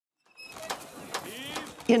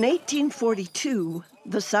In 1842,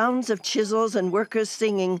 the sounds of chisels and workers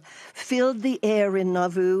singing filled the air in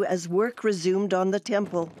Nauvoo as work resumed on the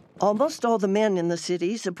temple. Almost all the men in the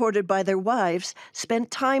city, supported by their wives,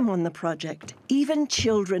 spent time on the project. Even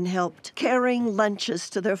children helped, carrying lunches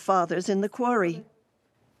to their fathers in the quarry.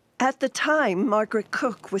 At the time, Margaret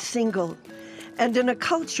Cook was single, and in a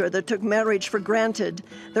culture that took marriage for granted,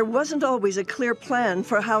 there wasn't always a clear plan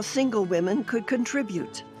for how single women could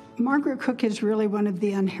contribute. Margaret Cook is really one of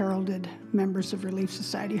the unheralded members of Relief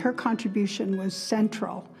Society. Her contribution was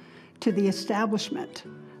central to the establishment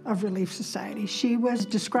of Relief Society. She was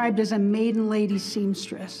described as a maiden lady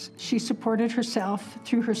seamstress. She supported herself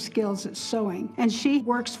through her skills at sewing. And she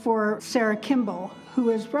works for Sarah Kimball, who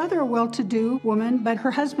is rather a well-to-do woman, but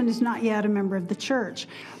her husband is not yet a member of the church.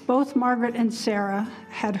 Both Margaret and Sarah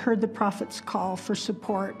had heard the prophet's call for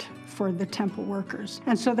support for the temple workers.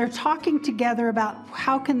 And so they're talking together about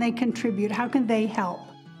how can they contribute, how can they help.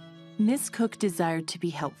 Miss Cook desired to be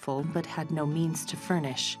helpful, but had no means to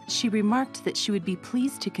furnish. She remarked that she would be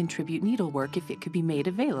pleased to contribute needlework if it could be made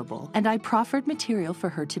available, and I proffered material for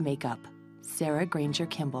her to make up. Sarah Granger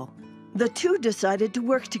Kimball. The two decided to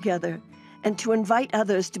work together and to invite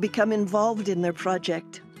others to become involved in their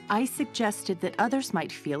project. I suggested that others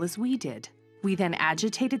might feel as we did. We then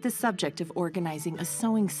agitated the subject of organizing a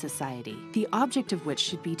sewing society, the object of which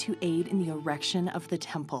should be to aid in the erection of the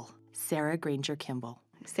temple. Sarah Granger Kimball.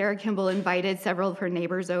 Sarah Kimball invited several of her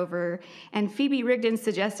neighbors over, and Phoebe Rigdon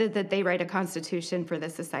suggested that they write a constitution for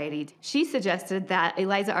the society. She suggested that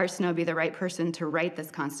Eliza R. Snow be the right person to write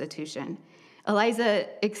this constitution. Eliza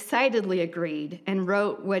excitedly agreed and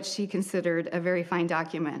wrote what she considered a very fine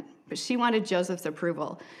document, but she wanted Joseph's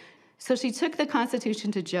approval. So she took the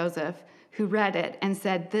constitution to Joseph, who read it and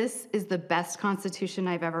said, "This is the best constitution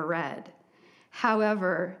I've ever read.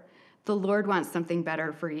 However, the Lord wants something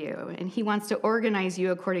better for you, and he wants to organize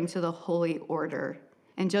you according to the holy order."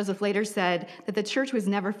 And Joseph later said that the church was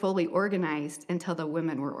never fully organized until the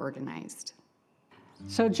women were organized.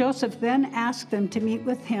 So Joseph then asked them to meet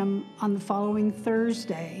with him on the following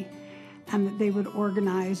Thursday, and that they would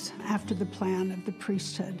organize after the plan of the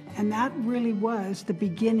priesthood. And that really was the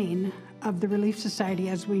beginning of the Relief Society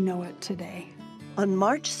as we know it today. On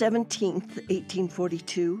March 17th,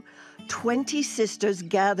 1842, 20 sisters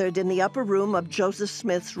gathered in the upper room of Joseph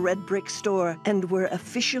Smith's red brick store and were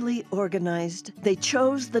officially organized. They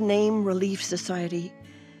chose the name Relief Society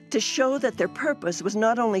to show that their purpose was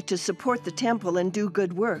not only to support the temple and do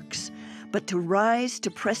good works, but to rise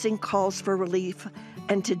to pressing calls for relief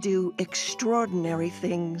and to do extraordinary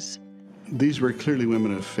things. These were clearly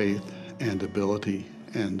women of faith and ability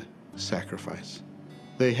and sacrifice.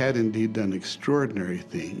 They had indeed done extraordinary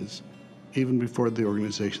things even before the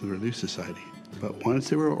organization of the Relief Society. But once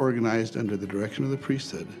they were organized under the direction of the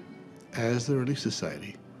priesthood as the Relief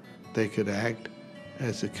Society, they could act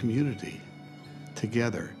as a community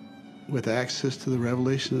together with access to the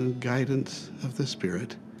revelation and guidance of the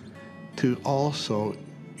Spirit to also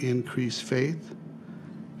increase faith,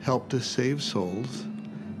 help to save souls,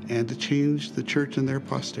 and to change the church and their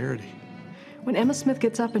posterity. When Emma Smith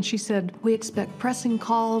gets up and she said, "We expect pressing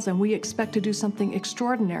calls and we expect to do something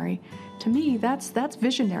extraordinary," to me, that's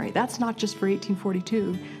visionary. That's not just for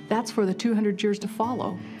 1842. That's for the 200 years to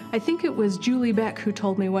follow. I think it was Julie Beck who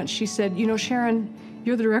told me once, she said, "You know, Sharon,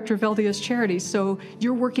 you're the director of LDS Charities, so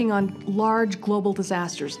you're working on large global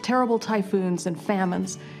disasters, terrible typhoons and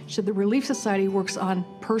famines." She said the Relief Society works on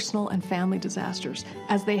personal and family disasters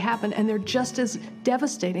as they happen, and they're just as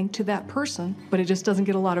devastating to that person, but it just doesn't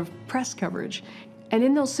get a lot of press coverage. And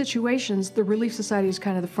in those situations, the Relief Society is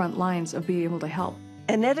kind of the front lines of being able to help.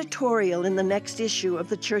 An editorial in the next issue of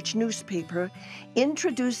the church newspaper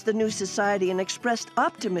introduced the new society and expressed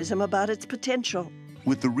optimism about its potential.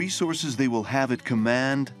 With the resources they will have at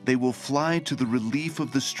command, they will fly to the relief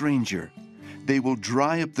of the stranger. They will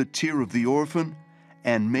dry up the tear of the orphan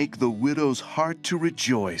and make the widow's heart to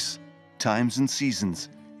rejoice. Times and Seasons,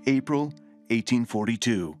 April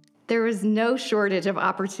 1842. There was no shortage of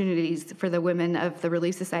opportunities for the women of the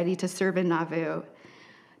Relief Society to serve in Nauvoo.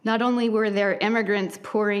 Not only were there immigrants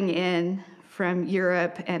pouring in from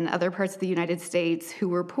Europe and other parts of the United States who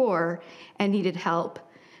were poor and needed help,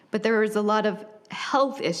 but there was a lot of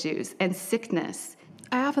health issues and sickness.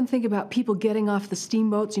 I often think about people getting off the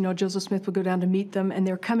steamboats. You know, Joseph Smith would go down to meet them, and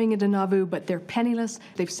they're coming into Nauvoo, but they're penniless.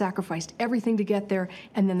 They've sacrificed everything to get there,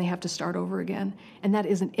 and then they have to start over again. And that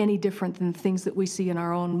isn't any different than things that we see in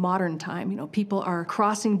our own modern time. You know, people are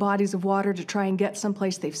crossing bodies of water to try and get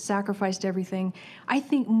someplace. They've sacrificed everything. I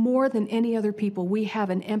think more than any other people, we have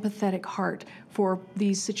an empathetic heart for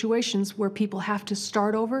these situations where people have to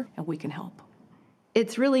start over, and we can help.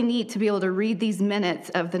 It's really neat to be able to read these minutes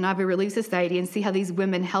of the Nauvoo Relief Society and see how these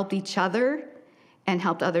women helped each other and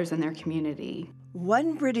helped others in their community.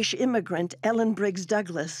 One British immigrant, Ellen Briggs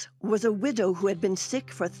Douglas, was a widow who had been sick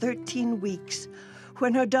for 13 weeks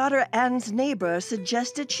when her daughter Anne's neighbor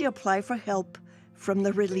suggested she apply for help from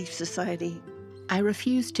the Relief Society. I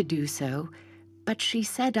refused to do so, but she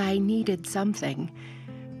said I needed something.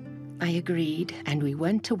 I agreed, and we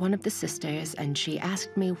went to one of the sisters, and she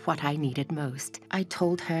asked me what I needed most. I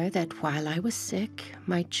told her that while I was sick,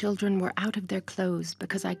 my children were out of their clothes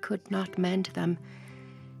because I could not mend them.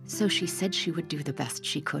 So she said she would do the best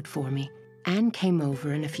she could for me. Anne came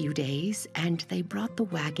over in a few days, and they brought the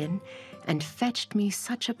wagon and fetched me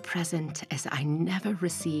such a present as I never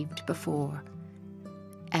received before.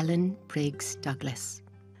 Ellen Briggs Douglas.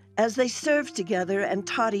 As they served together and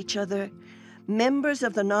taught each other, members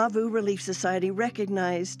of the Nauvoo Relief Society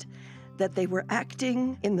recognized that they were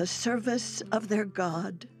acting in the service of their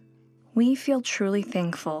God. We feel truly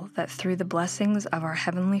thankful that through the blessings of our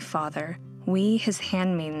Heavenly Father, we, his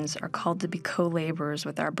handmaidens, are called to be co-laborers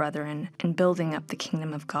with our brethren in building up the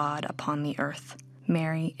kingdom of God upon the earth.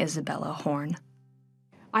 Mary Isabella Horn.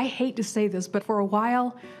 I hate to say this, but for a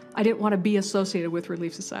while, I didn't want to be associated with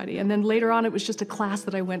Relief Society. And then later on, it was just a class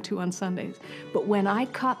that I went to on Sundays. But when I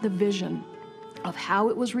caught the vision of how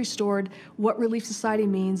it was restored, what Relief Society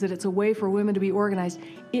means, that it's a way for women to be organized,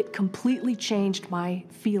 it completely changed my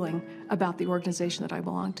feeling about the organization that I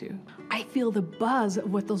belong to. I feel the buzz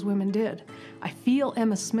of what those women did. I feel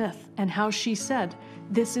Emma Smith and how she said,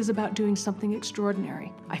 this is about doing something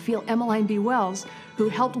extraordinary. I feel Emmeline B. Wells, who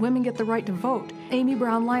helped women get the right to vote. Amy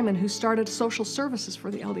Brown Lyman, who started social services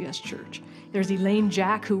for the LDS Church. There's Elaine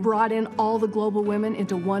Jack, who brought in all the global women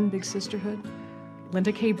into one big sisterhood.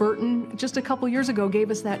 Linda K. Burton, just a couple years ago,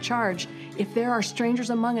 gave us that charge. If there are strangers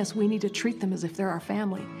among us, we need to treat them as if they're our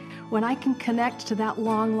family. When I can connect to that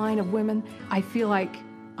long line of women, I feel like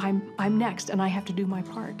I'm next and I have to do my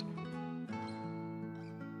part.